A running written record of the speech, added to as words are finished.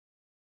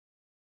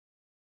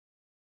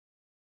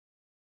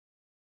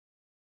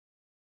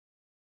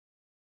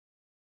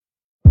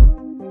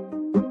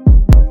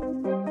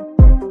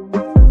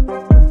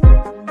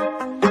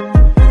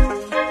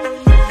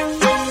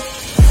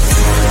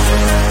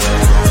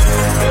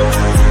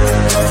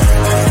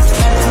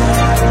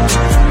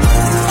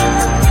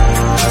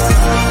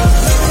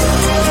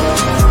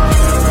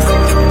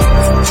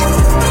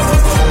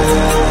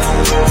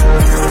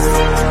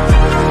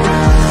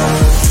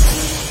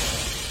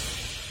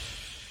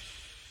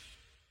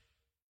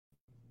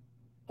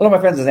Hello, my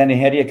friends. It's Andy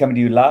Hedia coming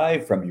to you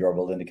live from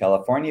Yorba Linda,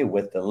 California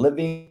with the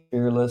Living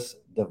Fearless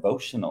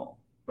Devotional.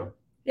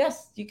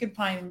 Yes, you can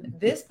find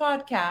this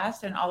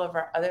podcast and all of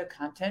our other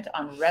content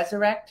on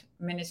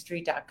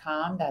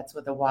resurrectministry.com. That's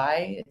with a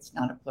Y. It's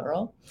not a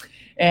plural.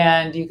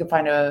 And you can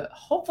find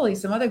hopefully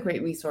some other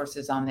great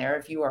resources on there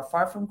if you are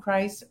far from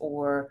Christ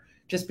or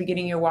just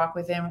beginning your walk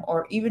with him,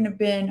 or even have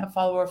been a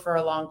follower for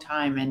a long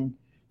time and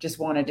just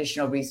want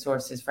additional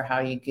resources for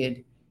how you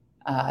could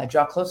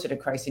draw closer to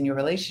Christ in your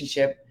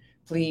relationship.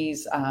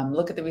 Please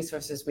look at the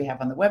resources we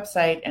have on the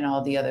website and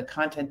all the other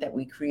content that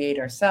we create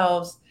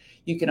ourselves.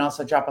 You can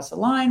also drop us a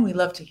line. We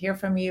love to hear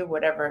from you,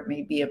 whatever it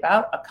may be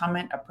about, a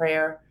comment, a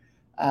prayer.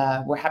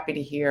 We're happy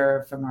to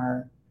hear from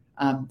our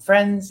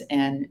friends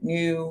and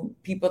new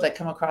people that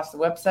come across the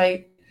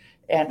website.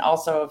 And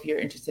also, if you're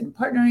interested in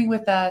partnering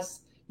with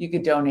us, you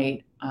could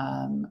donate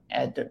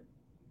at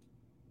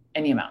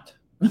any amount,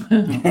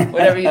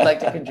 whatever you'd like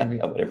to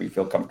contribute. Whatever you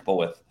feel comfortable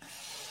with.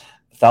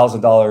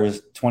 $1,000,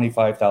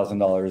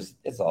 $25,000.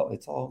 It's all good.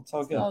 It's all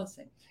the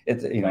same.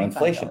 It's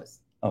inflation.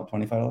 Oh,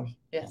 $25?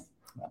 Yes.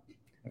 No,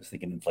 I was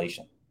thinking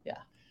inflation. Yeah.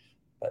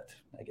 But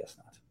I guess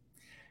not.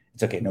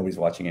 It's okay. Nobody's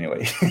watching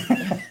anyway.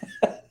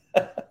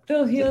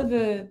 Phil, hear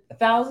the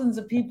thousands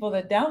of people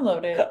that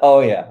download it. Oh,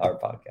 yeah. Our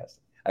podcast.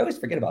 I always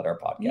forget about our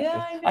podcast.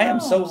 Yeah, I know. I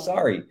am so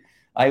sorry.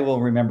 I will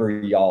remember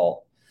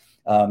y'all.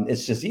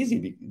 It's just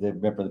easy to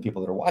remember the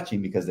people that are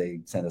watching because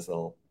they send us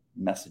little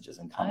messages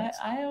and comments.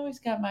 I always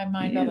got my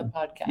mind on the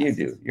podcast. You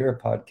do. You're a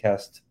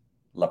podcast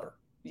lover.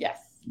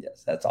 Yes.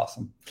 Yes, that's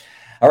awesome.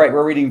 All right,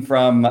 we're reading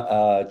from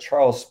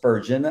Charles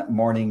Spurgeon,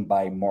 Morning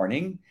by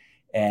Morning.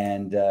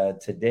 And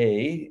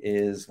today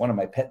is one of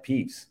my pet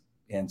peeves.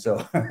 And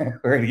so we're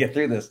going to get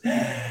through this.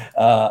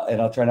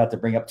 And I'll try not to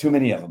bring up too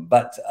many of them.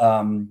 But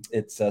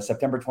it's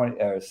September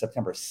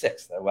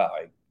 6th. Wow,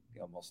 I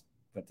almost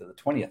went to the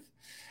 20th.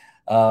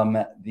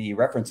 The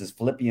reference is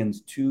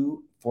Philippians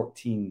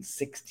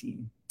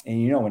 2:14-16.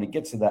 And when it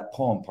gets to that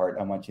poem part,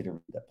 I want you to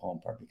read that poem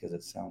part because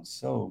it sounds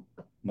so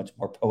much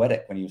more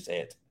poetic when you say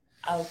it.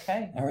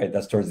 Okay. All right,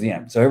 that's towards the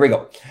end. So here we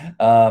go.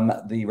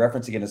 The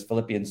reference again is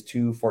Philippians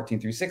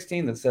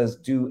 2:14-16 that says,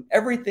 "Do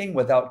everything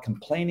without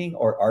complaining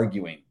or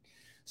arguing,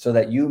 so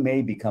that you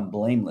may become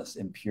blameless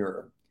and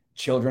pure,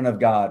 children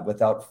of God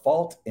without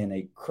fault in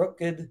a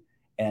crooked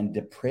and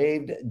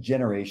depraved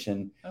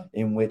generation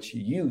in which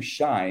you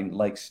shine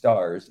like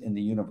stars in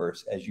the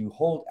universe as you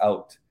hold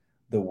out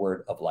the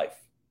word of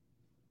life."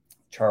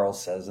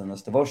 Charles says in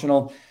this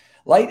devotional,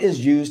 light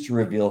is used to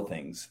reveal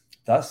things.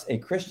 Thus, a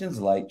Christian's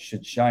light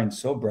should shine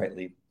so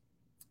brightly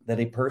that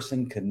a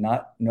person could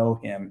not know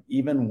him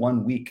even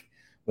 1 week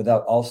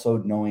without also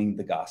knowing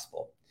the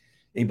gospel.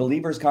 A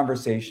believer's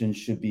conversation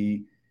should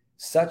be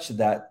such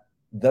that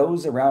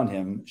those around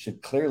him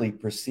should clearly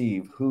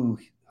perceive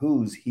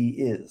whose he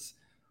is,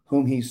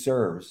 whom he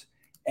serves,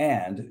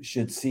 and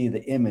should see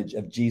the image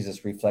of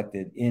Jesus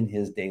reflected in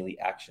his daily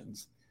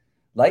actions.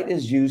 Light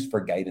is used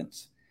for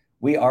guidance.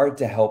 We are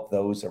to help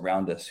those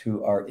around us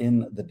who are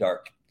in the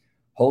dark,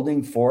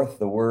 holding forth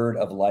the word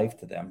of life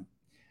to them.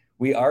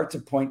 We are to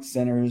point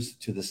sinners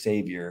to the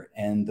Savior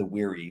and the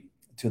weary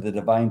to the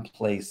divine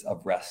place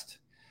of rest.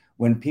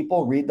 When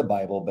people read the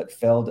Bible but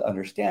fail to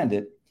understand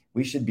it,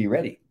 we should be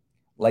ready,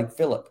 like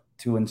Philip,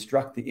 to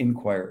instruct the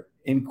inquirer.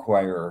 I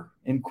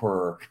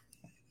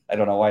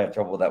don't know why I have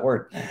trouble with that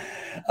word,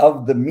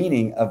 of the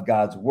meaning of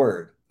God's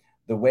word,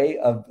 the way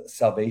of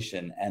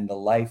salvation, and the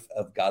life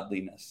of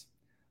godliness.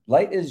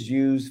 Light is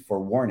used for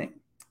warning.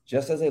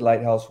 Just as a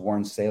lighthouse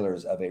warns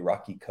sailors of a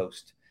rocky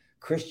coast,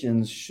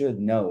 Christians should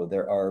know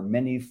there are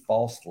many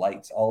false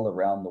lights all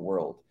around the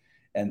world,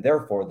 and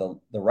therefore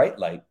the right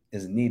light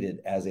is needed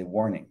as a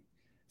warning.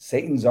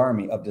 Satan's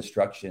army of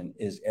destruction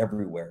is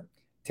everywhere,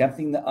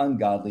 tempting the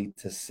ungodly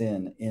to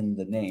sin in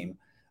the name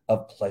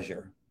of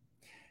pleasure.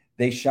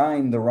 They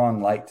shine the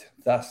wrong light.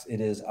 Thus,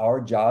 it is our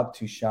job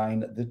to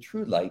shine the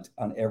true light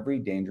on every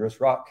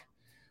dangerous rock.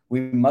 We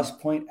must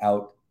point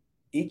out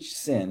each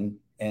sin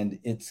and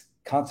its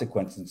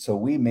consequences so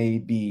we may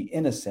be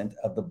innocent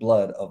of the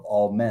blood of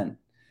all men,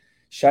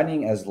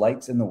 shining as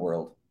lights in the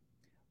world.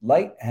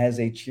 Light has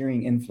a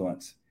cheering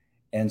influence,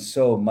 and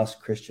so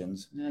must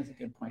Christians. That's a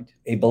good point.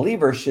 A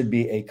believer should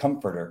be a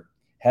comforter,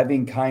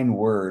 having kind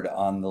word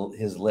on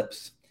his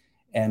lips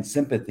and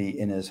sympathy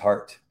in his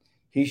heart.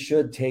 He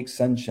should take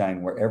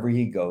sunshine wherever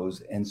he goes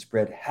and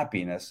spread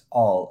happiness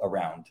all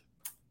around.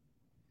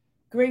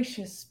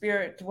 Gracious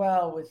Spirit,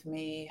 dwell with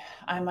me.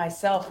 I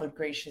myself would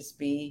gracious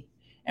be,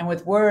 and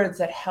with words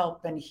that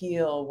help and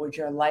heal would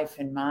your life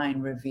and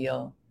mine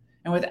reveal,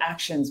 and with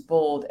actions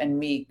bold and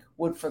meek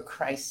would for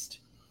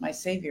Christ my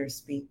Savior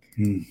speak.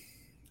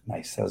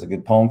 Nice. That was a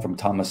good poem from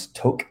Thomas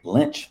Toke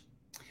Lynch.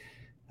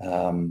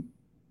 Have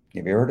you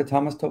ever heard of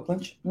Thomas Toke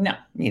Lynch? No.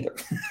 Neither.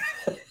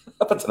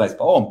 That's a nice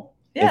poem.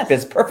 Yes. It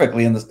fits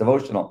perfectly in this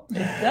devotional.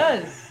 It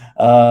does.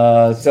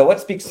 So what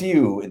speaks to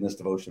you in this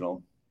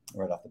devotional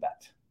right off the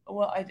bat?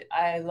 Well,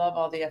 I love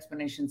all the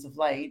explanations of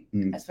light,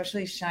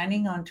 especially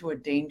shining onto a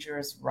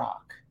dangerous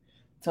rock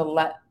to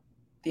let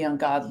the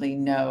ungodly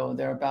know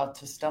they're about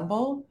to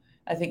stumble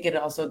I think it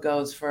also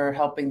goes for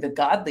helping the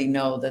godly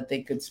know that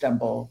they could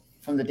stumble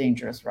from the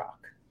dangerous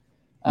rock,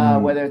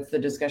 whether it's the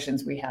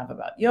discussions we have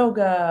about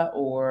yoga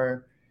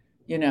or,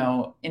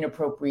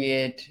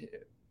 inappropriate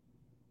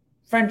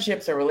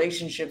friendships or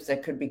relationships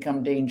that could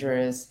become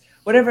dangerous,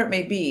 whatever it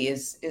may be,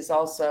 is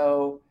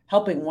also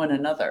helping one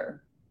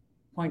another,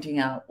 pointing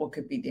out what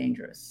could be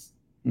dangerous.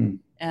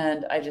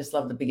 And I just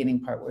love the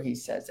beginning part where he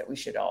says that we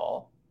should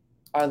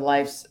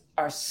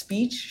our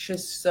speech should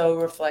so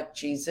reflect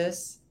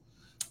Jesus,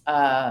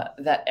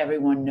 that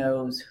everyone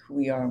knows who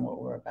we are and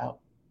what we're about,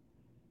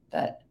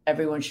 that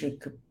everyone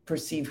should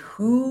perceive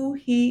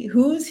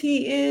whose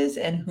he is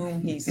and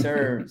whom he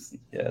serves.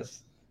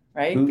 Yes.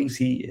 Right? Whose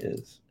he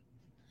is.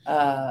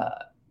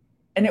 And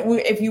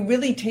if you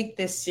really take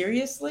this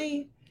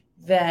seriously,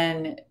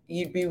 then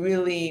you'd be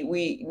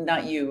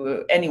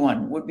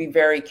anyone would be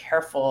very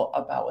careful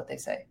about what they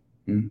say.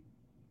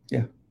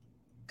 Yeah.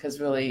 Because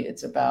really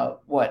it's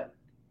about what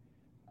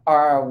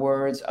are our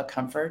words a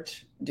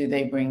comfort? Do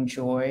they bring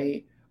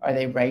joy? Are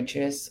they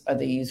righteous? Are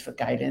they used for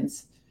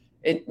guidance?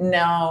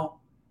 Now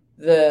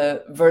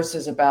the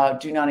verses about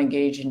do not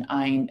engage in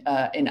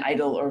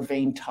idle or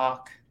vain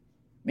talk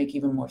make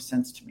even more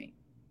sense to me.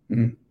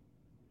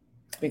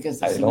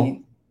 Because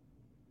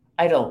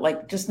idle,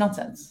 like just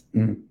nonsense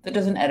that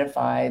doesn't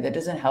edify, that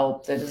doesn't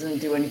help, that doesn't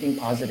do anything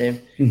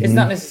positive. It's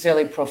not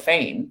necessarily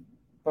profane.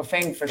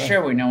 Profane for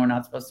sure, we know we're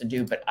not supposed to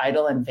do, but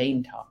idle and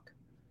vain talk.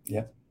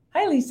 Yeah.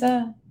 Hi,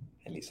 Lisa.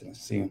 Hey, Lisa, nice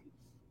to see you.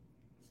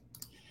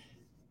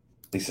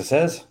 Lisa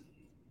says,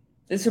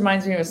 this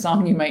reminds me of a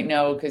song you might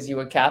know because you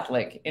were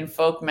Catholic. In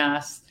folk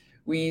mass,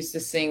 we used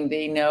to sing,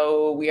 they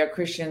know we are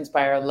Christians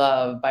by our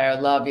love. By our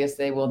love, yes,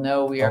 they will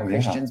know we are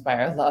Christians by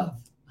our love.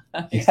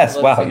 Yes,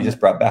 wow, you just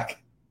brought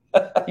back.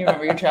 You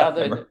remember your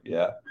childhood?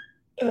 Yeah.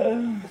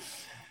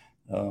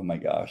 Oh my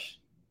gosh.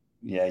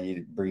 Yeah,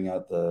 you bring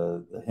out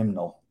the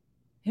hymnal.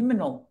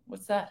 Hymnal,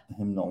 what's that? The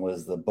hymnal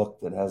is the book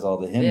that has all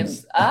the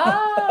hymns.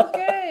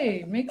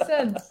 Okay, makes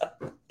sense.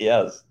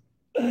 Yes.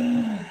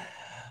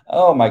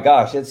 Oh my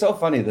gosh, it's so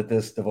funny that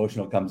this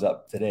devotional comes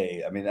up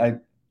today. I mean, I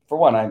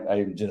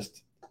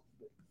just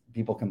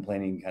people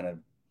complaining kind of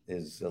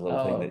is a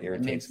little thing that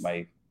irritates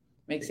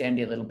makes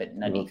Andy a little bit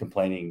nutty. People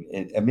complaining.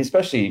 I mean,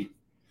 especially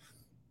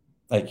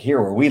like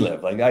here where we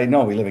live. Like I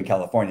know we live in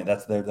California.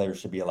 There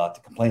should be a lot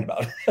to complain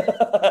about.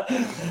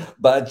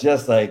 But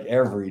just like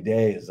every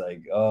day is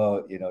like,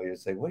 oh, you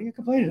say, what are you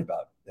complaining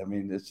about? I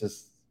mean, it's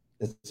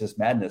just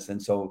madness.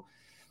 And so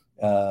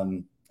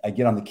I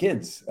get on the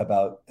kids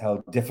about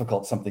how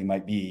difficult something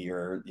might be,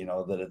 or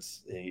that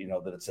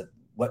it's at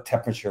what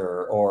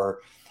temperature, or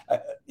I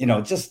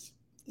just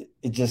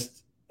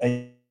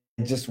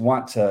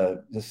want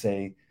to just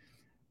say,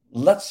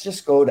 let's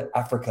just go to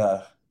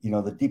Africa,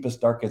 the deepest,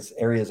 darkest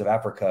areas of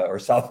Africa or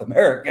South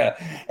America,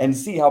 and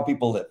see how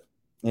people live.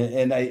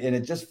 And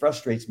it just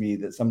frustrates me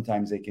that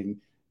sometimes they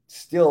can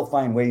still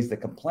find ways to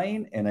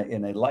complain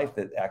in a life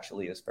that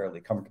actually is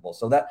fairly comfortable.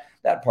 So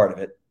that part of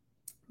it,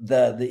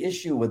 the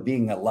issue with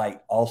being a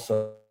light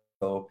also,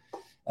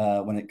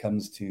 when it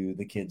comes to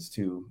the kids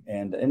too,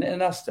 and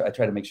us, I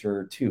try to make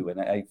sure too,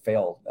 and I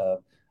fail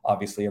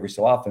obviously every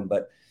so often,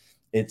 but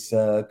it's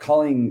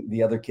calling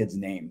the other kids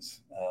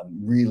names.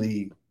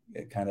 Really,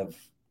 it kind of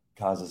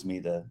causes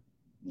me to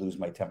lose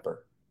my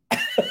temper.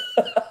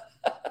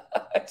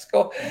 Let's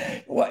go.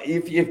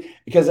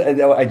 Because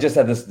I just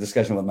had this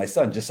discussion with my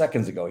son just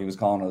seconds ago. He was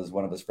calling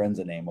one of his friends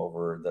a name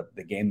over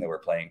the game they were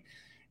playing,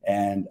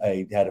 and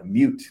I had a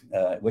mute,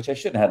 which I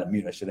shouldn't have had a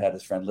mute. I should have had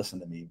his friend listen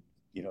to me,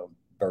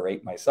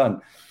 berate my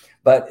son.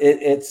 But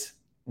it's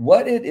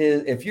what it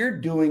is. If you're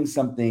doing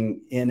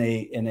something in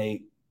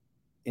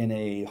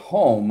a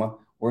home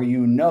where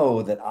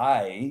that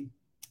I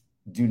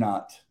do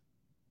not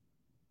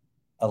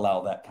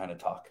allow that kind of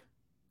talk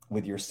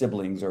with your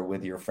siblings or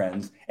with your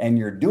friends, and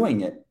you're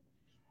doing it.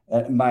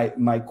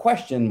 My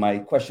question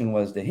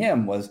was to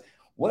him was,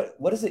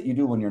 what is it you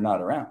do when you're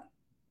not around?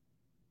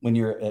 When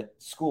you're at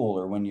school,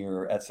 or when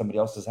you're at somebody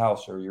else's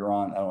house, or you're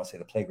on, I don't want to say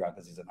the playground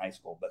because he's in high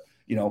school, but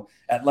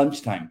at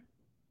lunchtime.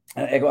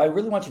 And I go, I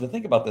really want you to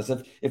think about this.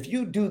 If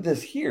you do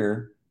this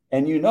here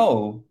and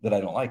that I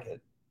don't like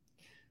it,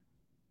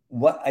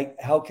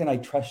 how can I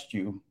trust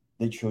you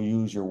that you'll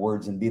use your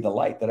words and be the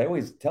light that I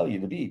always tell you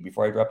to be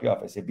before I drop you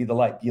off? I say, be the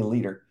light, be a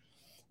leader.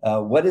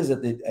 What is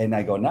it and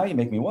I go, now you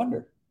make me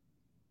wonder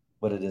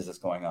what it is that's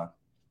going on.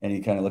 And he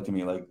kind of looked at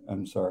me like,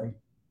 I'm sorry,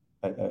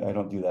 I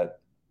don't do that.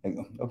 I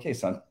go, okay,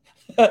 son.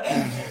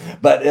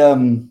 But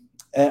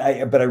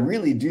I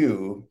really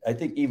do. I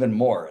think even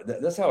more.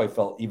 That's how I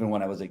felt even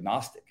when I was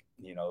agnostic.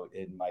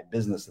 In my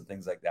business and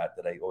things like that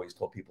I always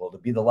told people to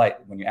be the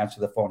light. When you answer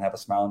the phone, have a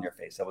smile on your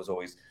face. That was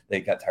always,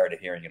 they got tired of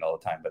hearing it all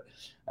the time. But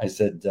I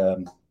said,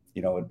 that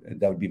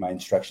would be my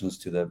instructions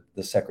to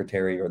the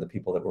secretary or the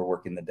people that were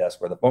working the desk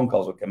where the phone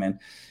calls would come in.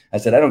 I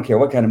said, I don't care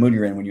what kind of mood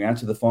you're in. When you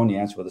answer the phone, you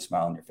answer with a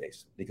smile on your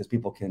face, because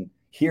people can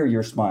hear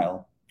your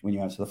smile when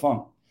you answer the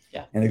phone.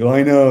 Yeah. And they go,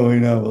 I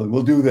know,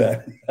 we'll do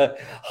that.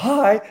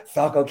 Hi,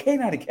 Falco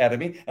Canine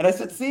Academy. And I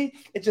said, see,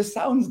 it just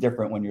sounds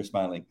different when you're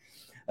smiling.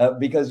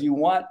 Because you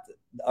want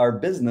our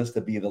business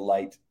to be the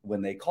light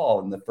when they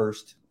call, and the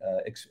first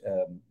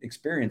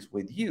experience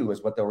with you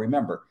is what they'll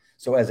remember.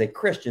 So as a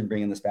Christian,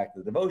 bringing this back to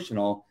the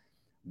devotional,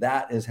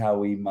 that is how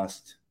we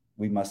must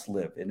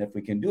live. And if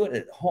we can do it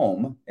at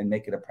home and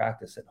make it a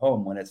practice at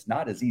home when it's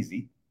not as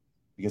easy,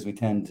 because we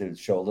tend to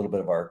show a little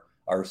bit of our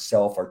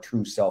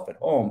true self at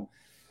home,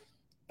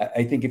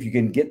 I think if you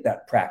can get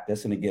that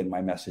practice, and again,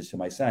 my message to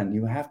my son,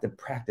 you have to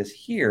practice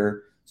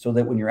here so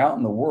that when you're out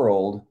in the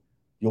world,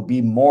 you'll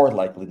be more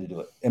likely to do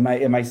it. Am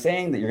I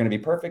saying that you're going to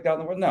be perfect out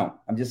in the world? No,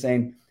 I'm just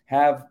saying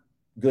have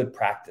good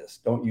practice.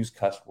 Don't use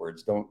cuss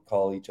words. Don't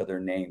call each other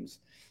names.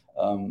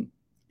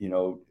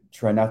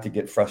 Try not to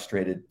get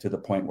frustrated to the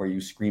point where you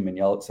scream and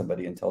yell at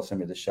somebody and tell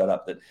somebody to shut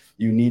up. That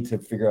you need to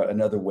figure out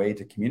another way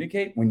to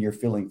communicate when you're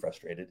feeling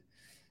frustrated.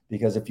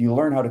 Because if you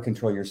learn how to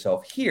control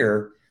yourself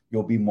here,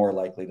 you'll be more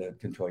likely to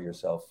control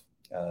yourself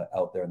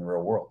out there in the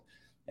real world.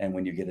 And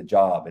when you get a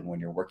job and when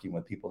you're working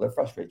with people that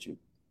frustrate you.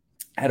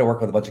 I had to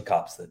work with a bunch of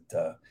cops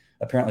that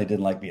apparently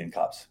didn't like being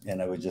cops.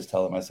 And I would just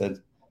tell them, I said,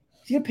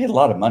 you get paid a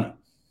lot of money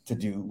to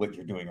do what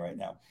you're doing right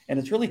now. And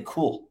it's really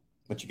cool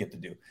what you get to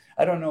do.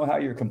 I don't know how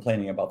you're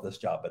complaining about this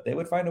job, but they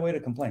would find a way to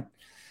complain.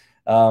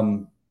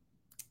 What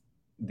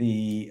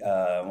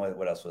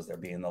else was there?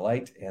 Being the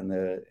light and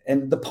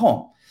the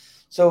poem.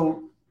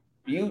 So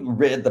you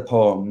read the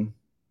poem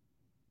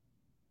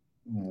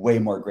way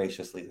more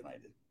graciously than I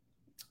did,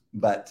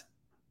 but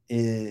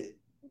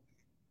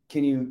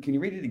can you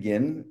read it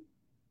again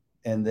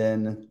and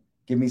then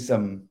give me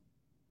some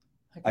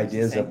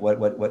ideas of what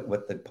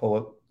the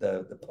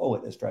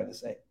poet is trying to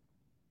say?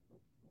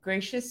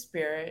 Gracious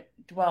Spirit,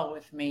 dwell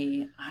with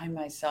me. I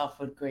myself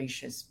would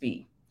gracious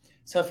be.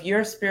 So if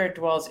your spirit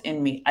dwells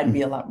in me, I'd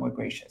be a lot more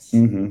gracious.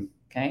 Mm-hmm.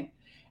 Okay.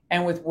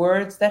 And with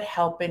words that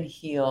help and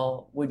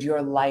heal, would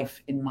your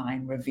life in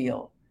mine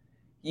reveal.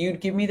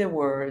 You'd give me the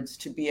words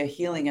to be a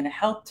healing and a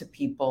help to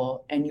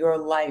people, and your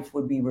life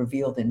would be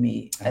revealed in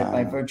me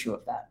by virtue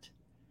of that.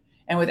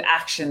 And with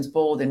actions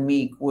bold and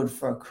meek would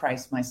for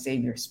Christ my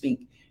Savior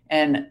speak.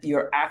 And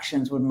your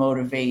actions would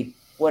motivate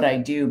what I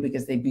do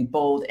because they'd be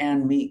bold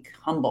and meek,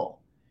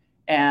 humble.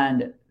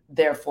 And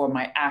therefore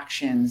my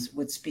actions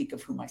would speak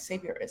of who my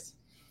Savior is.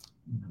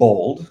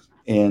 Bold,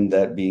 and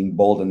that being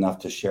bold enough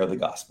to share the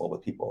gospel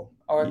with people.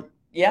 Or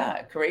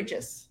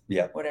courageous.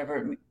 Yeah.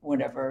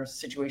 Whatever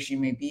situation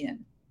you may be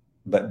in.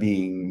 But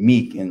being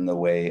meek in the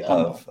way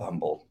of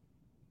humble.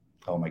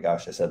 Oh my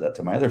gosh, I said that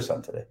to my other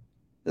son today.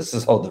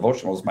 This whole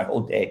devotional is my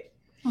whole day.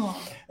 We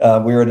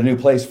were at a new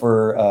place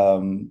for,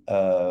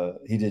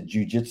 he did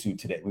jujitsu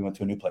today. We went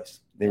to a new place.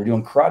 They were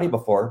doing karate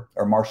before,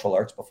 or martial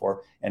arts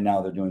before, and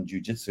now they're doing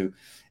jujitsu.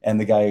 And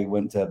the guy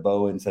went to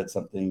Bo and said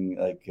something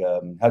like,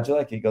 how'd you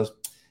like it? He goes,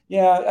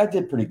 yeah, I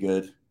did pretty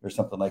good, or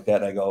something like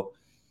that. And I go,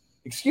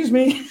 excuse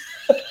me?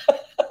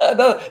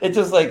 No, it's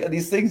just like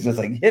these things just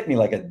like hit me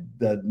like a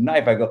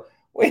knife. I go,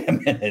 wait a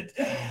minute.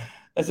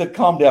 I said,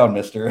 calm down,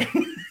 mister.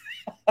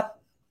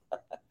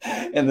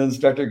 And the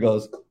instructor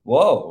goes,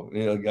 whoa,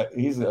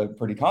 he's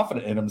pretty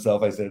confident in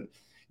himself. I said,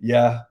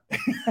 yeah.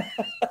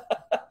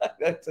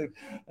 I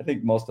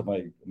think most of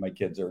my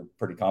kids are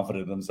pretty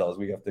confident in themselves.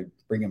 We have to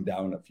bring them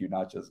down a few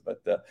notches.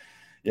 But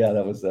yeah,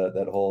 that was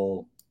that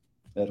whole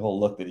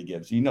look that he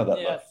gives. You know that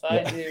yes, look.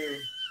 Yes, I do.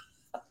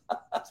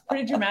 It's a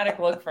pretty dramatic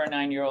look for a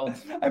 9-year-old.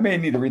 I may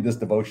need to read this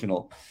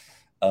devotional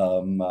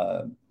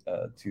to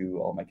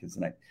all my kids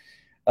tonight.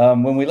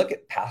 When we look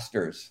at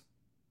pastors,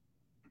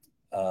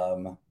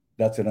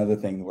 that's another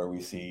thing where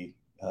we see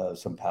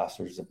some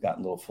pastors have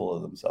gotten a little full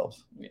of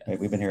themselves. Yes. Right?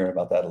 We've been hearing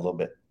about that a little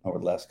bit over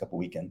the last couple of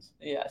weekends.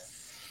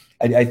 Yes.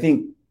 I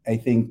think I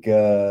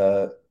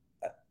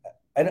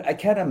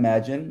can't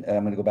imagine. I'm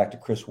going to go back to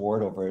Chris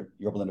Ward over at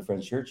Yorba Linda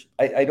Friends Church.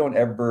 I don't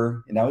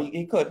ever, now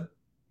he could,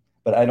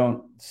 but I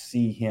don't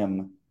see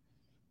him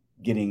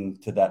getting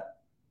to that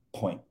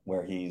point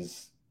where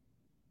he's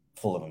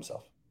full of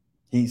himself.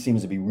 He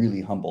seems to be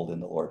really humbled in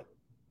the Lord.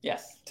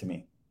 Yes. To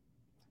me.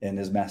 And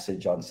his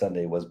message on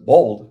Sunday was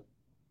bold,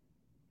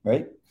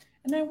 right?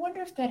 And I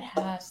wonder if that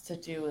has to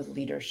do with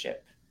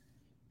leadership,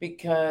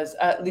 because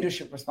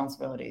leadership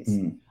responsibilities.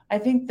 I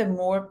think the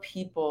more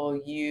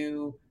people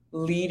you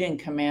lead and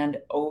command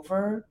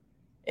over,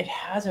 it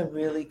has a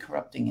really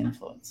corrupting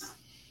influence.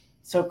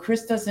 So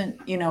Chris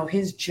doesn't,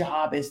 his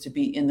job is to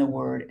be in the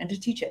Word and to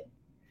teach it.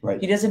 Right.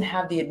 He doesn't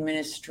have the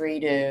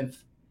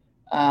administrative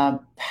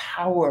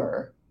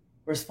power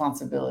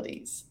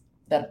responsibilities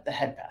that the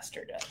head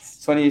pastor does.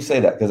 It's funny you say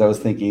that, because I was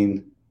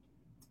thinking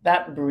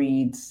that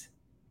breeds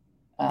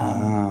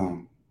I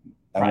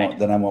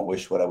won't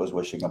wish what I was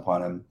wishing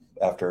upon him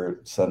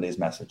after Sunday's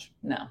message.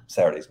 No.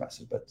 Saturday's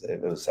message, but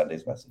it was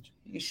Sunday's message.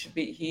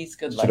 He's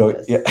good like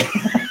this. Yeah.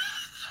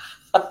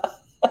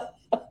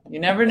 You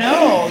never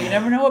know. You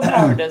never know what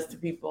power does to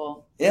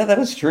people. Yeah, that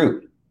is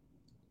true.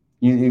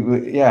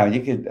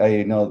 You could.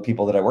 I know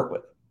people that I work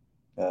with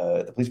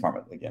at the police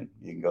department. Again,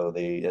 you can go.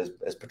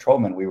 As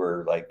patrolmen, we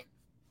were like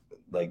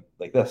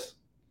this,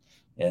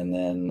 and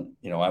then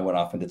I went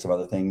off and did some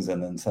other things,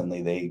 and then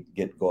suddenly they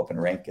go up in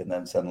rank, and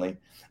then suddenly,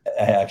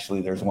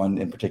 actually, there's one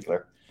in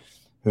particular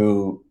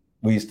who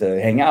we used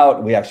to hang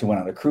out. We actually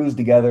went on a cruise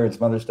together and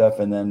some other stuff.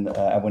 And then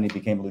when he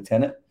became a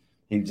lieutenant,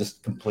 he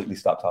just completely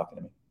stopped talking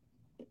to me.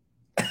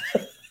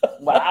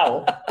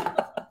 Wow.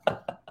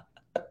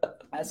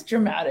 That's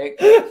dramatic.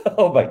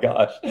 Oh my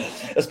gosh.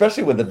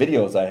 Especially with the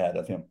videos I had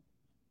of him.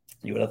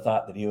 You would have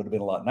thought that he would have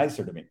been a lot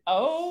nicer to me.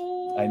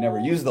 Oh. I never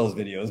used those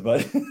videos,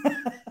 but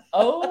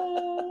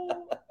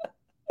oh.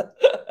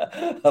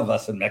 of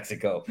us in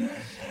Mexico.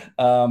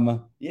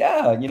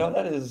 Yeah,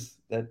 that is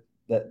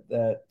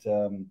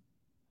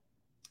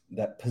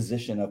that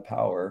position of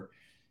power.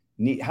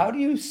 How do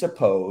you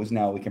suppose,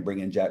 now we can bring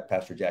in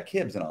Pastor Jack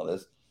Hibbs and all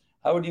this,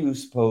 how do you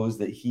suppose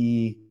that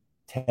he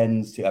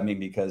tends to,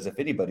 because if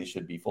anybody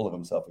should be full of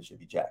himself, it should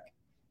be Jack.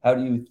 How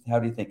do you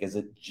think? Is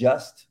it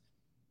just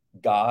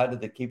God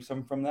that keeps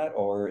him from that,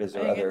 or is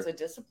there other? It's a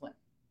discipline.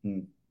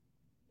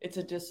 It's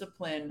a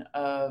discipline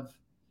of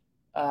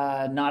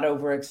not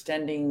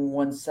overextending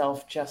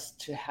oneself just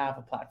to have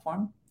a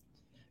platform.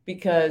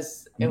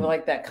 Because it was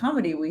like that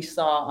comedy we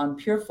saw on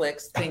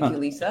PureFlix. Thank you,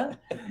 Lisa.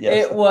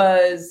 Yes.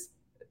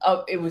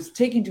 It was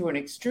taken to an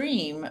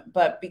extreme,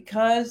 but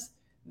because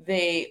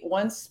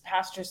once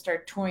pastors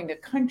start touring the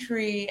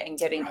country and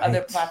getting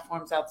other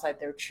platforms outside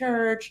their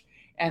church,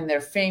 and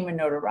their fame and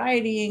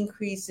notoriety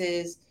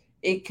increases,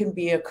 it can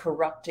be a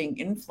corrupting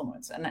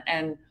influence.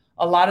 And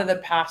a lot of the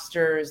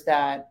pastors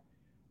that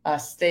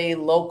stay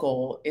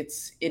local, it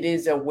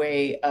is a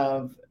way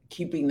of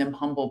keeping them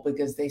humble,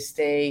 because they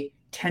stay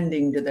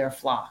tending to their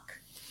flock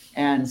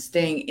and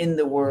staying in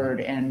the word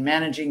and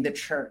managing the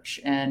church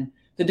and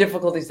the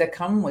difficulties that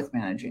come with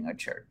managing a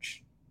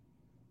church.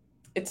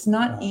 It's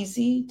not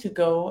easy to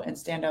go and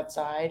stand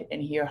outside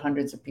and hear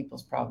hundreds of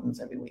people's problems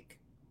every week.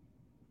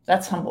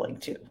 That's humbling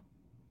too.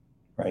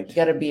 Right. You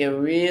got to be a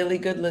really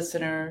good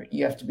listener.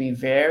 You have to be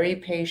very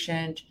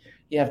patient.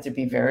 You have to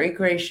be very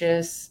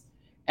gracious.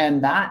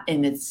 And that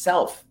in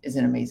itself is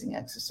an amazing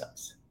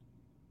exercise.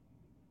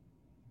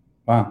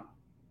 Wow.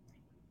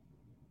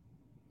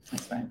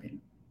 That's my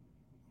opinion.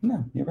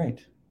 No, you're right.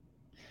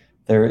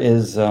 There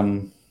is,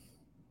 there's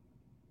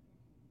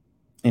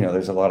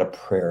a lot of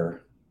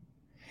prayer.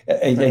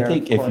 I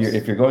think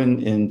if you're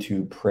going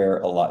into prayer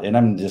a lot, and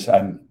I'm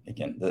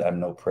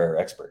no prayer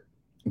expert,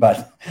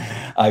 but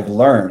I've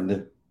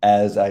learned,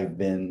 as I've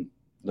been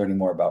learning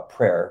more about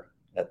prayer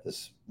at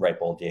this ripe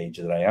old age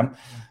that I am,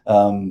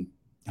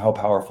 how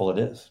powerful it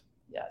is.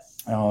 Yes.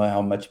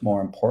 How much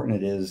more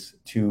important it is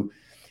to.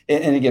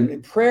 And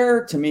again,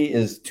 prayer to me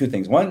is two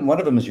things. One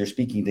of them is you're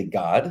speaking to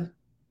God,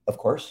 of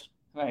course.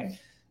 Right.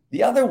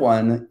 The other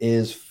one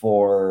is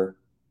for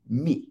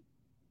me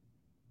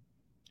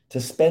to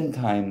spend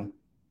time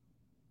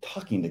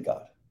talking to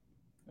God.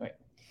 Right.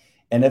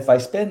 And if I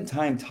spend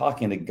time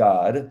talking to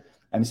God,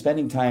 I'm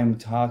spending time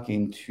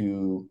talking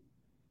to,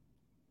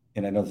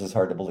 and I know this is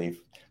hard to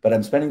believe, but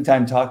I'm spending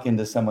time talking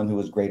to someone who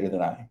is greater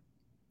than I.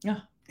 Yeah.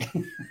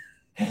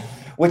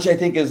 Which I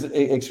think is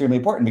extremely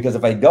important, because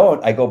if I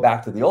don't, I go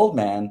back to the old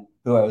man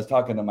who I was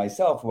talking to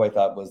myself, who I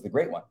thought was the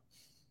great one.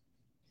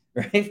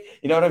 Right?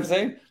 You know what I'm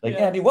saying? Like,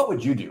 yeah. Andy, what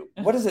would you do?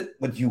 What is it?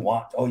 What do you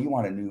want? Oh, you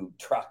want a new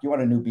truck. You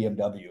want a new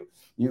BMW.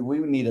 We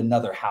need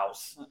another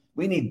house.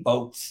 We need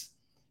boats.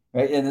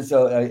 Right? And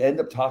so I end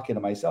up talking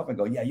to myself and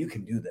go, yeah, you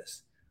can do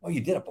this. Oh,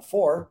 you did it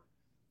before.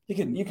 You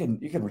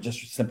can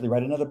just simply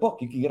write another book.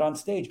 You can get on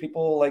stage.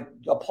 People like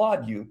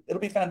applaud you.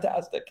 It'll be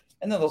fantastic.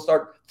 And then they'll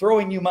start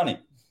throwing you money.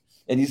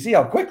 And you see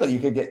how quickly you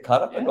could get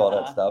caught up into all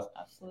that stuff.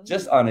 Absolutely.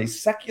 Just on a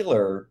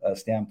secular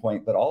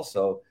standpoint, but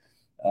also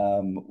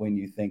when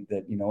you think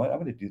that, you know what, I'm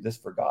going to do this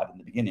for God in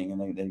the beginning. And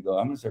then you go,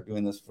 I'm going to start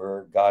doing this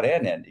for God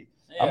and Andy.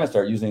 Yeah. I'm going to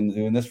start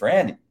doing this for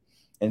Andy.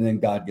 And then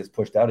God gets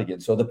pushed out again.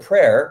 So the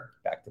prayer,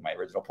 back to my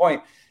original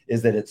point,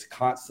 is that it's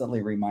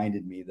constantly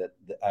reminded me that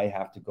I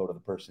have to go to the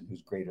person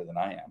who's greater than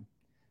I am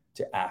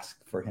to ask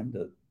for him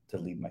to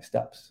lead my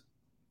steps.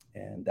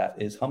 And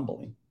that is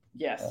humbling.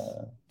 Yes.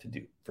 To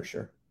do, for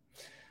sure.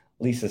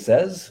 Lisa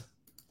says,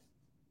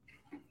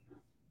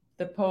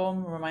 the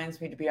poem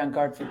reminds me to be on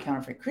guard for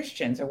counterfeit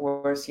Christians, or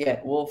worse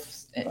yet,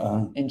 wolves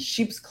in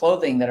sheep's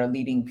clothing that are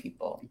leading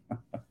people.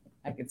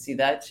 I could see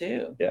that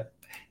too. Yeah.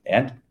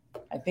 And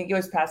I think it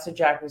was Pastor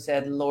Jack who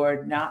said,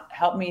 Lord,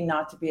 help me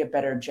not to be a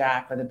better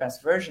Jack or the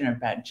best version of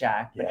that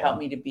Jack, but help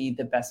me to be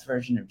the best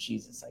version of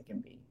Jesus I can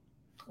be.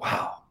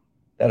 Wow.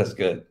 That is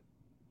good.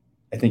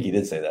 I think he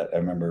did say that. I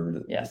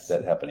remember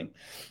that happening.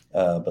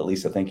 But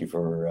Lisa, thank you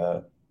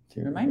for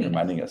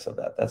reminding us of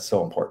that. That's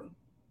so important.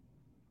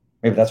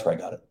 Maybe that's where I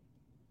got it.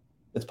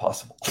 It's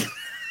possible.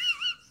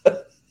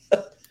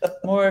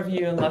 More of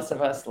you and less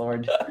of us,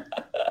 Lord.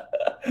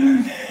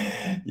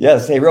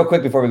 Yes. Hey, real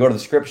quick before we go to the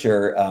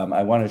scripture,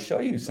 I want to show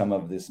you some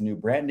of this new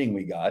branding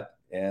we got.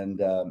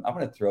 And I'm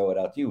going to throw it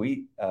out to you.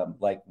 We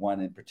like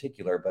one in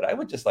particular, but I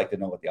would just like to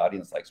know what the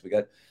audience likes. We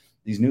got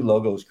these new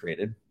logos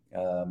created.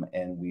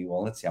 And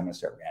let's see, I'm going to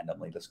start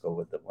randomly. Let's go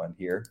with the one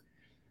here.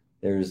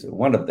 There's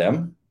one of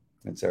them.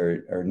 It's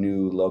our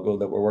new logo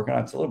that we're working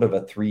on. It's a little bit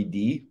of a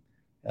 3D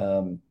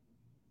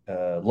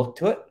look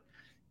to it.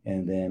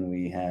 And then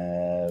we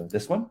have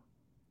this one.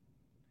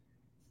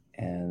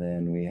 And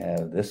then we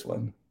have this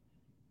one.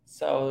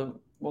 So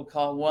we'll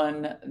call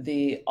one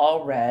the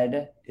all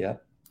red. Yeah.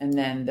 And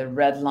then the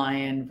red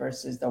lion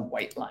versus the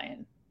white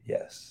lion.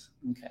 Yes.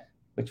 Okay.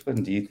 Which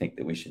one do you think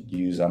that we should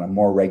use on a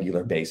more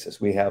regular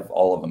basis? We have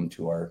all of them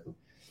to our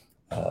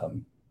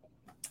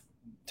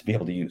to be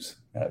able to use.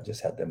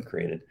 Just had them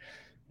created.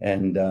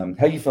 And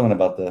how are you feeling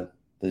about the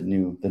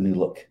new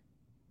look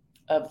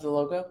of the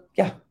logo?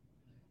 Yeah.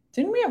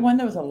 Didn't we have one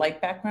that was a light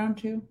background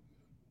too?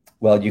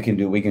 Well, we can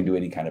do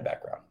any kind of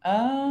background.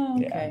 Oh,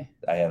 okay.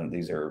 Yeah. I haven't.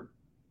 These are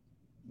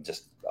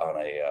just on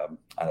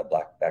a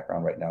black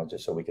background right now,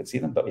 just so we can see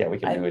them. But yeah, we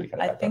can do any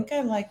kind of background. I think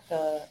I like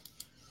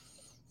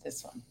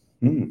this one.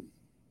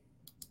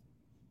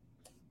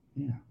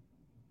 Yeah.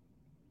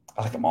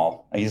 I like them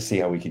all. I used to see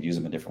how we could use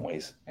them in different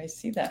ways. I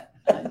see that.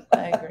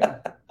 I agree.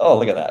 Oh,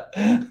 look at that.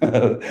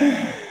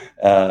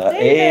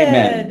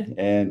 Amen.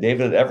 And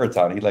David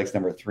Everton, he likes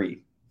number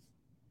 3.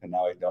 And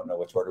now I don't know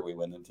which order we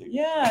went into.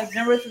 Yeah,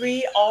 number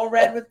 3, all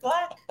red with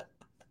black.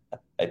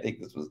 I think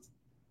this was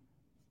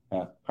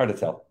hard to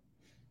tell.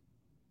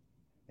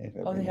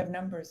 Oh, they have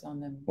numbers on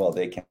them. Well,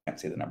 they can't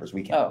see the numbers.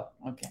 We can. Oh,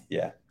 okay.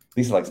 Yeah.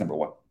 Lisa likes number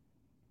 1.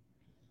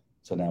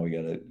 So now we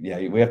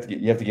you have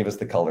to give us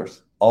the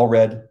colors. All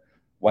red,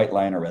 white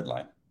line, or red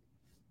line.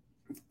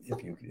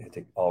 If you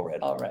take all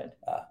red. All red.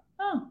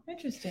 Oh,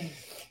 interesting.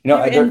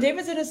 And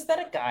David's an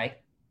aesthetic guy.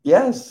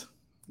 Yes.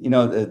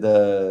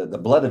 The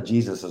blood of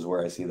Jesus is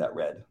where I see that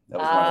red. That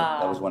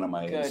was one of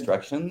my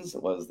instructions,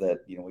 was that,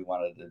 we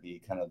wanted to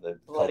be kind of the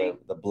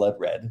blood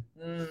red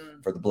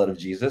for the blood of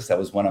Jesus. That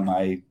was one of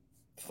my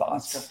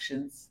thoughts.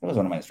 Instructions. That was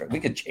one of my instructions.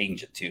 We could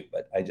change it too,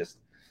 but I just,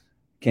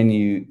 can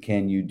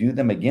you do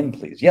them again,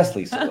 please? Yes,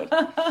 Lisa would.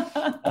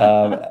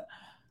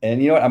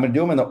 And you know what? I'm going to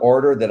do them in the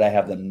order that I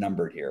have them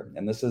numbered here.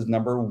 And this is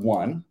number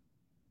 1.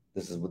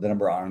 This is the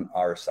number on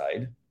our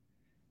side.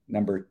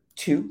 Number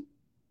 2.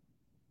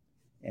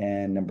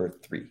 And number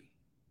 3.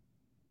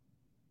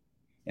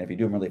 And if you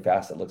do them really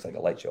fast, it looks like a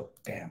light show.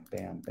 Bam,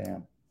 bam,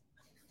 bam.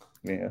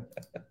 Yeah.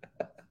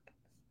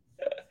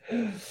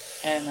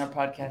 And our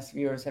podcast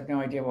viewers have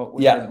no idea what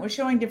we're doing. We're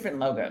showing different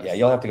logos. Yeah,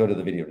 you'll have to go to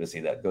the video to see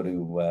that. Go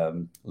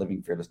to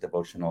Living Fearless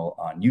Devotional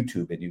on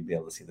YouTube, and you'll be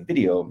able to see the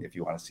video if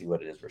you want to see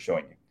what it is we're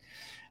showing you.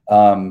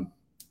 I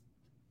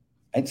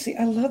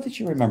love that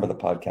you remember the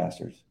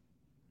podcasters.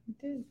 I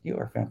did. You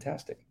are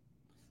fantastic.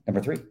 Number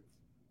 3,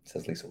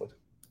 says Lisa Wood.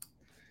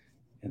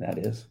 And that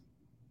is?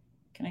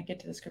 Can I get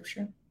to the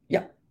scripture?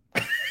 Yeah.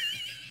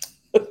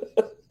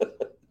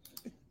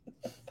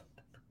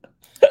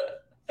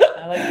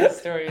 I like the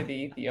story of the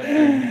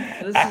Ethiopian.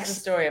 So this is the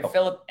story of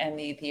Philip and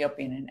the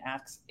Ethiopian in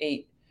Acts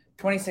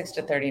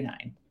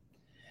 8:26-39.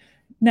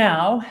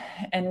 Now,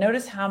 and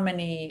notice how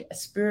many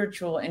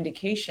spiritual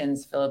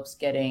indications Philip's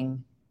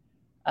getting.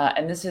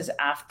 And this is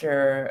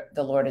after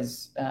the Lord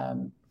has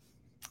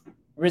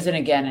risen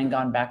again and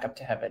gone back up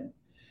to heaven.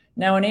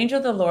 Now, an angel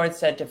of the Lord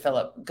said to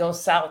Philip, go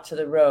south to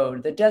the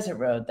road, the desert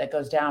road that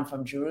goes down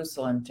from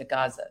Jerusalem to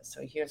Gaza.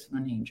 So he hears from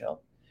an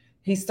angel.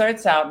 He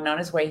starts out, and on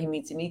his way, he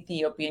meets an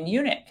Ethiopian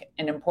eunuch,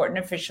 an important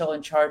official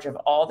in charge of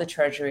all the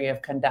treasury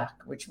of Kandak,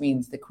 which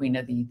means the queen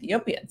of the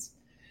Ethiopians.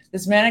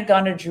 This man had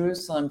gone to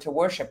Jerusalem to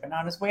worship, and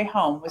on his way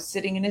home was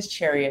sitting in his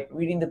chariot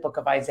reading the book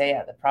of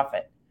Isaiah, the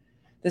prophet.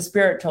 The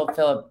Spirit told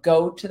Philip,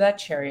 go to that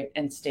chariot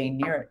and stay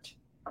near it.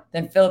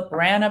 Then Philip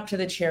ran up to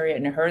the chariot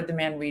and heard the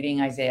man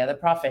reading Isaiah, the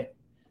prophet.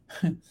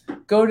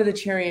 Go to the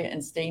chariot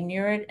and stay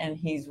near it, and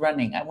he's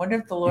running. I wonder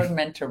if the Lord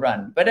meant to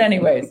run. But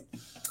anyways,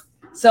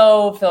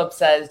 so Philip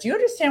says, do you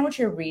understand what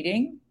you're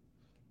reading?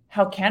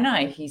 How can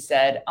I, he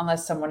said,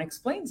 unless someone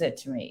explains it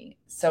to me?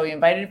 So he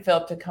invited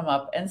Philip to come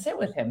up and sit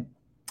with him.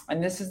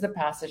 And this is the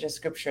passage of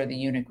scripture the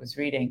eunuch was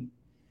reading.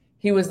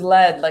 He was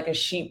led like a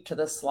sheep to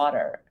the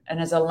slaughter,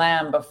 and as a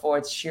lamb before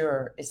its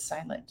shearer is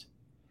silent.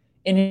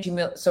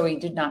 So he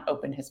did not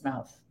open his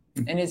mouth.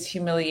 In his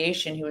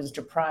humiliation, he was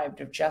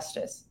deprived of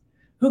justice.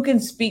 Who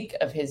can speak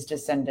of his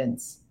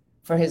descendants?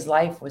 For his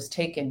life was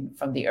taken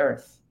from the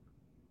earth.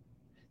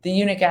 The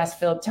eunuch asked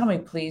Philip, tell me,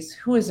 please,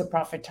 who is the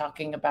prophet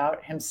talking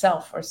about,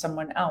 himself or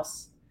someone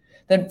else?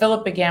 Then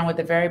Philip began with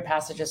the very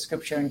passage of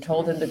scripture and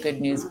told him the good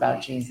news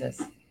about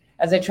Jesus.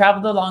 As they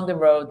traveled along the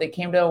road, they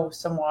came to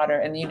some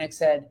water, and the eunuch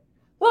said,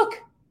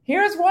 look,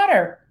 here is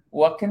water.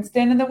 What can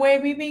stand in the way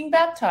of me being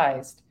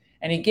baptized?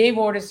 And he gave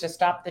orders to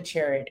stop the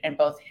chariot, and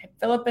both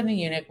Philip and the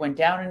eunuch went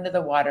down into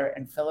the water,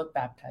 and Philip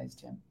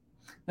baptized him.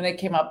 When they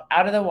came up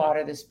out of the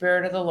water, the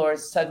Spirit of the Lord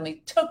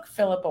suddenly took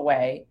Philip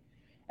away,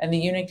 and the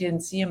eunuch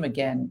didn't see him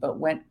again, but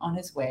went on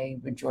his way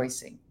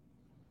rejoicing.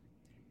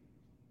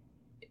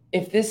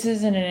 If this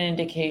isn't an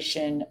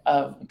indication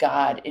of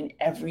God in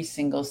every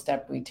single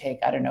step we take,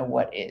 I don't know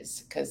what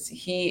is, because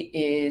he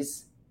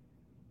is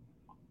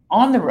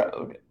on the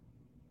road.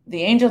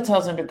 The angel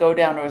tells him to go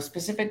down to a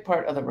specific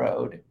part of the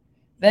road,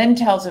 then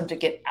tells him to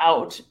get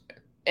out.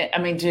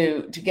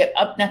 To get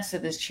up next to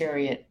this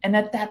chariot. And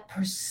at that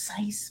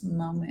precise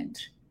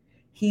moment,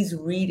 he's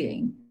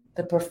reading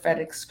the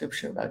prophetic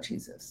scripture about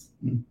Jesus.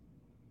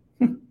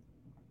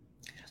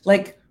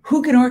 Like,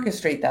 who can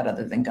orchestrate that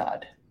other than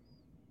God?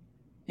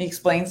 He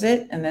explains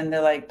it, and then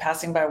they're like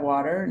passing by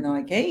water, and they're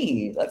like,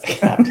 "Hey, let's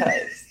get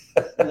baptized."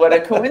 What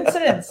a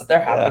coincidence.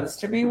 There happens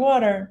to be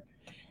water.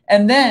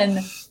 And then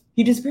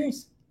he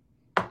disappears.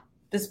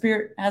 The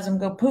Spirit has him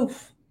go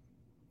poof.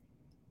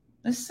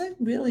 This is a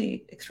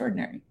really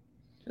extraordinary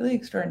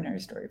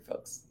story,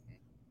 folks.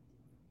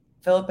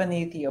 Philip and the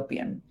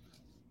Ethiopian,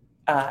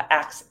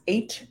 Acts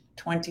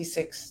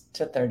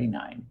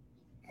 8:26-39.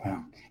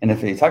 Wow. And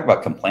if you talk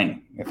about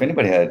complaining, if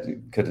anybody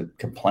could have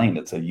complained,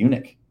 it's a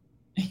eunuch.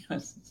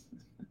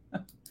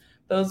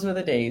 Those were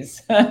the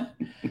days.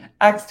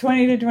 Acts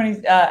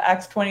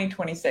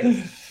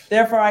 20:26.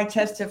 Therefore I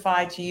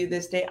testify to you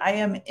this day, I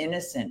am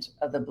innocent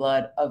of the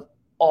blood of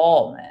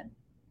all men.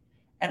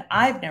 And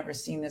I've never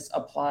seen this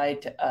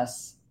applied to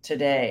us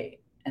today.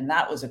 And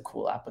that was a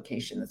cool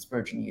application that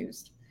Spurgeon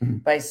used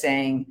by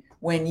saying,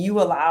 when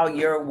you allow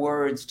your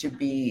words to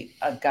be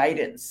a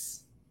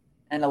guidance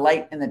and a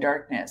light in the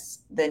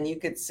darkness, then you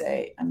could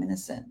say, I'm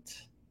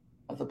innocent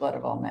of the blood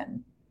of all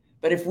men.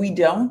 But if we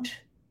don't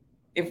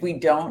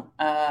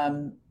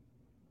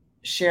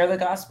share the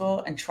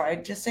gospel and try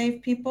to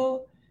save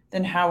people,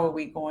 then how are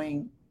we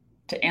going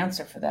to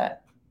answer for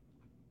that?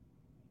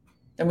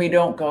 Then we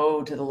don't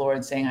go to the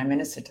Lord saying, I'm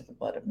innocent of the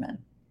blood of men.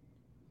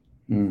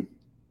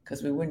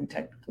 Because we wouldn't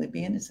technically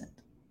be innocent.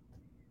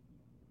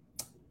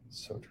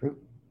 So true.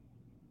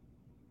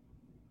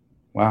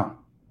 Wow.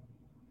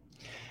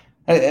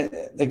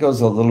 It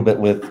goes a little bit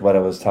with what I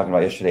was talking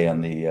about yesterday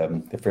on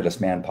the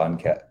Fearless Man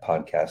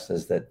podcast,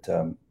 is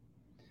that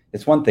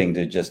it's one thing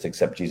to just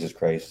accept Jesus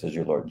Christ as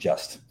your Lord,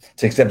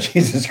 to accept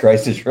Jesus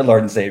Christ as your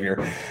Lord and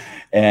Savior,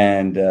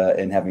 and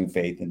having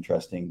faith and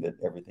trusting that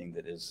everything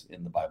that is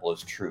in the Bible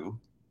is true.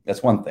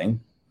 That's one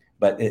thing.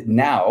 But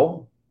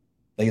now,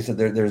 like I said,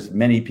 there's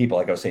many people,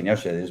 like I was saying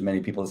yesterday, there's many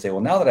people that say, well,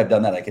 now that I've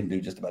done that, I can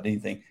do just about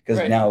anything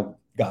because now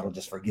God will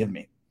just forgive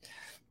me.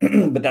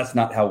 But that's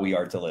not how we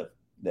are to live.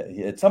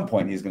 At some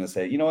point, he's going to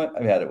say, you know what,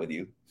 I've had it with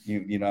you.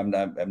 I'm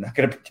not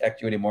going to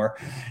protect you anymore,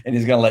 and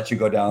he's going to let you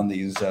go down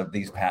these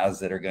paths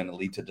that are going to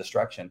lead to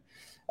destruction.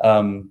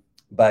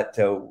 But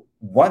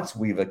once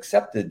we've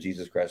accepted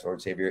Jesus Christ, Lord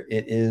and Savior,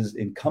 it is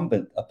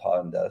incumbent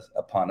upon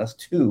us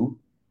to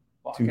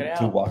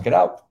walk it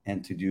out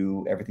and to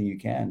do everything you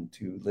can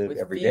to live with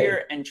every day.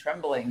 Fear and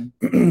trembling.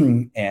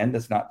 And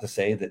it's not to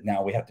say that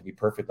now we have to be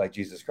perfect like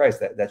Jesus Christ.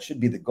 That should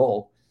be the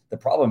goal. The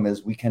problem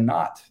is we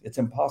cannot. It's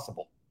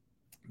impossible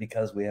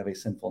because we have a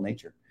sinful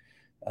nature.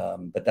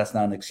 But that's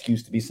not an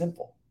excuse to be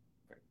sinful,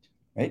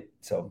 right?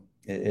 So,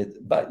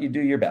 but you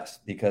do your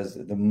best, because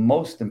the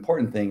most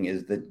important thing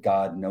is that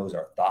God knows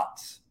our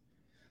thoughts.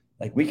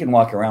 Like, we can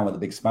walk around with a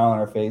big smile on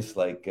our face,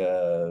 like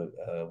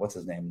what's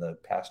his name, the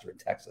pastor in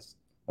Texas.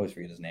 I always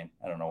forget his name.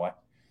 I don't know why.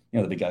 You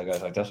know, the big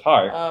guy's like this.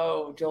 Hi.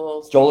 Oh,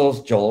 Joel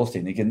Osteen. Joel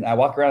Osteen. I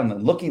walk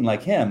around looking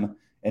like him,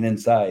 and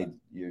inside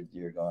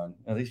you're going,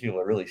 oh, these people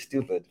are really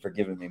stupid for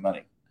giving me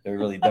money. They're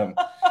really dumb.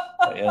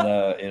 I'm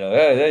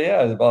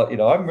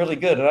really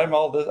good, and I'm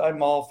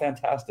all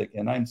fantastic,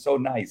 and I'm so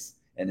nice.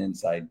 And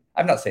inside,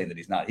 I'm not saying that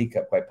he's not. He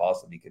quite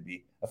possibly could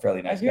be a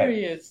fairly nice guy. I hear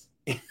he is.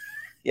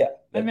 Yeah.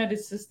 I met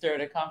his sister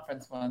at a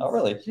conference once. Oh,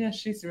 really? Yeah,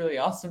 she's really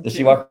awesome. Does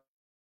she walk?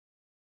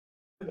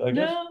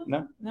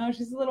 No,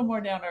 she's a little more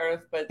down to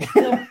earth, but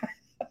still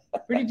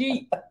pretty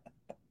deep.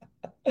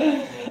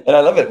 And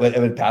I love it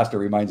when Pastor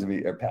reminds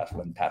me, or Pastor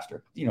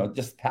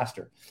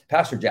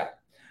Jack,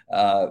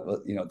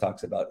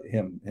 talks about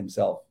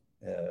himself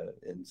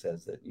and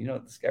says that,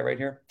 this guy right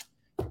here,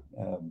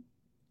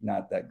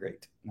 not that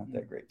great.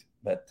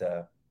 But,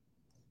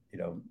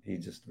 he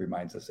just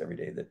reminds us every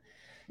day that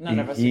none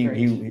of us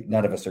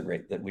are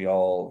great, that we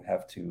all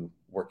have to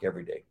work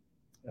every day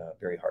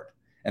very hard.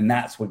 And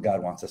that's what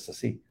God wants us to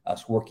see,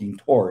 us working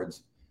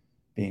towards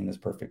being as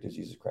perfect as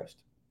Jesus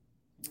Christ,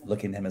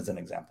 looking at him as an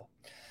example.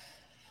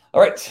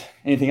 All right.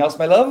 Anything else,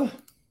 my love?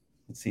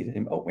 Let's see.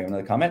 Oh, we have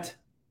another comment.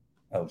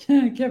 Oh,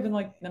 Kevin,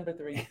 like number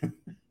 3.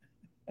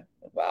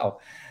 Wow.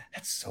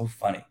 That's so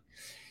funny.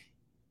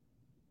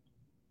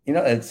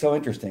 It's so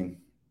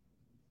interesting.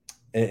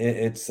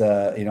 It's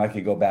I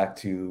could go back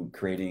to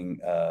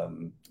creating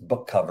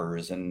book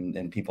covers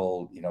and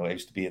people, I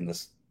used to be in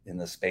this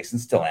space,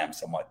 and still am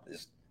somewhat,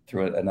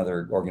 through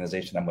another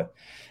organization I'm with.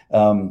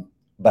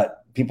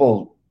 But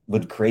people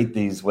would create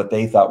these, what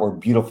they thought were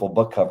beautiful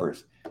book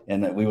covers.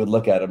 And we would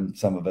look at them,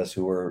 some of us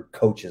who were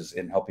coaches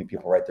in helping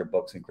people write their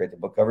books and create the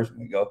book covers, and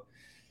we go,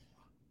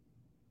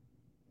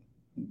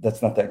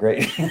 that's not that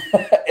great.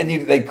 And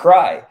they'd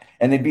cry,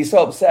 and they'd be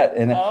so upset.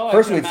 And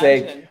first we'd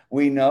say,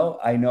 I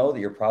know that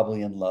you're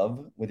probably in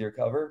love with your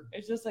cover.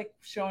 It's just like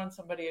showing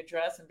somebody a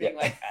dress and being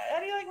like, how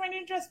do you like my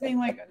new dress? Being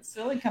like, it's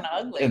silly, kind of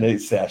ugly. And they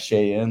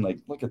sashay in, like,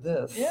 look at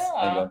this. Yeah.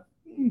 I go,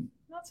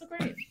 not so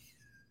great.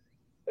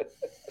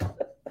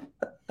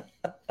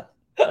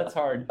 That's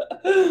hard.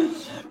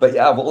 But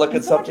yeah, we'll look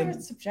at something.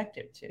 It's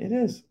subjective too. It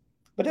is.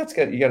 But that's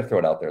good. You got to throw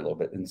it out there a little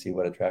bit and see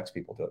what attracts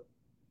people to it.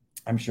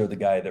 I'm sure the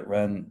guy that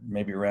ran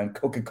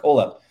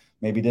Coca-Cola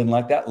maybe didn't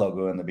like that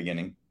logo in the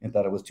beginning and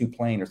thought it was too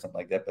plain or something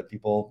like that. But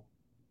people,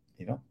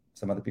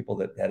 some other people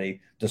that had a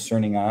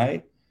discerning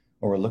eye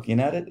or were looking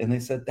at it, and they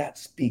said, that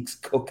speaks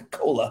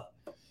Coca-Cola,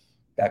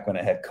 back when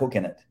it had Coke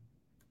in it.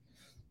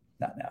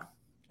 Not now.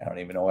 I don't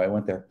even know why I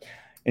went there.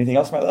 Anything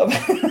else, my love?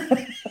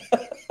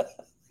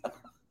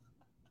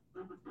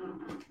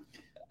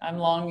 I'm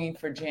longing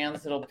for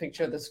Jan's little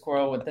picture of the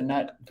squirrel with the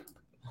nut.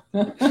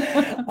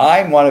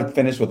 I want to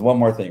finish with one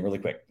more thing really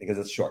quick because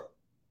it's short.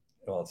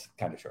 Well, it's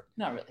kind of short.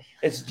 Not really.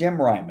 It's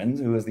Jim Ryman,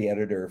 who is the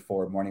editor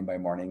for Morning by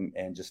Morning,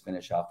 and just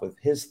finish off with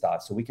his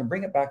thoughts so we can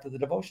bring it back to the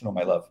devotional,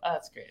 my love. Oh,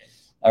 that's great.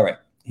 All right.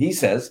 He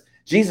says,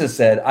 Jesus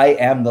said, I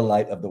am the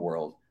light of the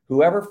world.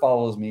 Whoever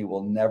follows me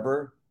will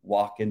never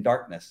walk in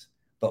darkness,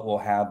 but will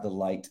have the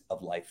light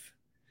of life.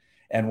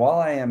 And while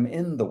I am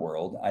in the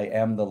world, I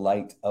am the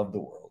light of the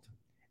world.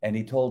 And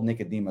he told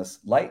Nicodemus,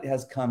 light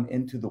has come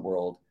into the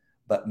world,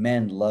 but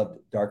men loved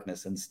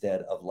darkness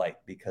instead of light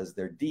because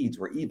their deeds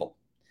were evil.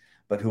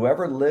 But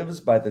whoever lives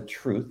by the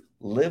truth,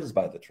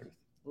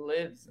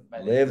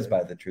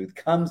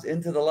 comes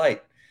into the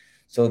light,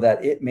 so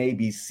that it may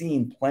be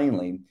seen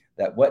plainly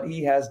that what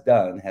he has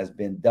done has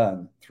been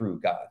done through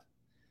God.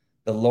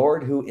 The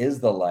Lord, who is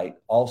the light,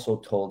 also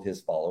told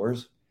his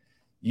followers,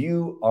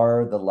 you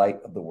are the light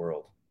of the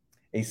world.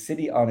 A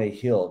city on a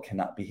hill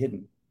cannot be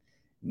hidden.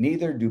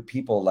 Neither do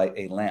people light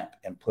a lamp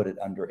and put it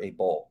under a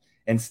bowl.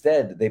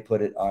 Instead, they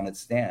put it on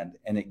its stand,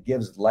 and it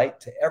gives light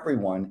to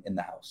everyone in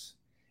the house.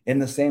 In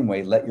the same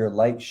way, let your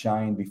light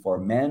shine before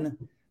men,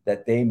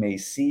 that they may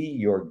see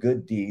your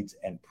good deeds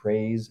and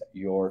praise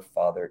your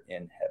Father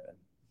in heaven.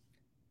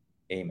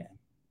 Amen.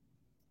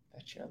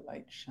 Let your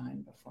light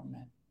shine before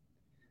men.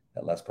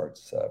 That last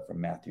part's from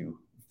Matthew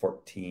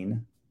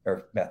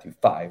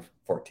 5,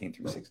 14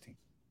 through 16.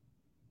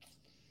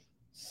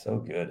 So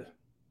good.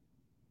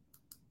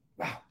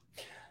 Wow.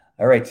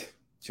 All right.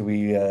 Should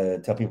we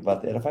tell people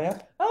about the Edify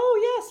app? Oh,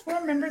 yes.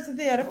 We're members of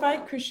the Edify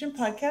Christian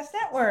Podcast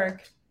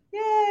Network.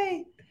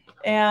 Yay.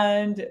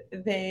 And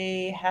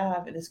they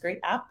have this great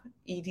app,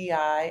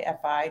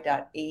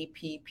 edifi.app.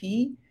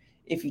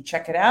 If you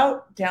check it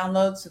out,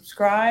 download,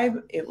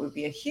 subscribe, it would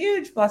be a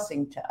huge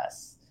blessing to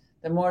us.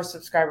 The more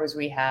subscribers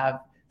we have,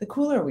 the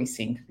cooler we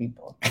seem to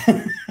people.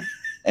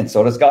 And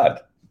so does God.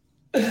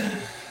 All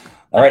I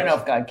right. don't know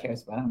if God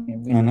cares about how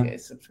many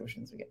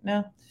subscriptions we get.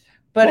 No.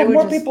 But well,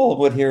 more people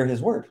would hear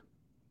his word.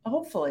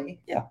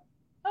 Hopefully. Yeah.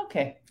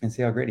 Okay. And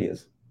see how great he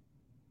is.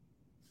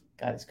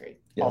 God is great.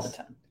 Yes. All the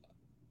time.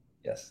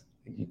 Yes.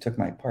 You took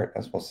my part. I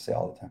was supposed to say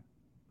all the time.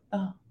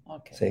 Oh,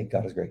 okay. Say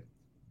God is great.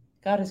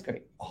 God is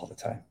great. All the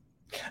time.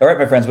 All right,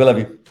 my friends. We love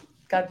you.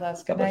 God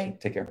bless. Good night.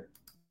 Take care.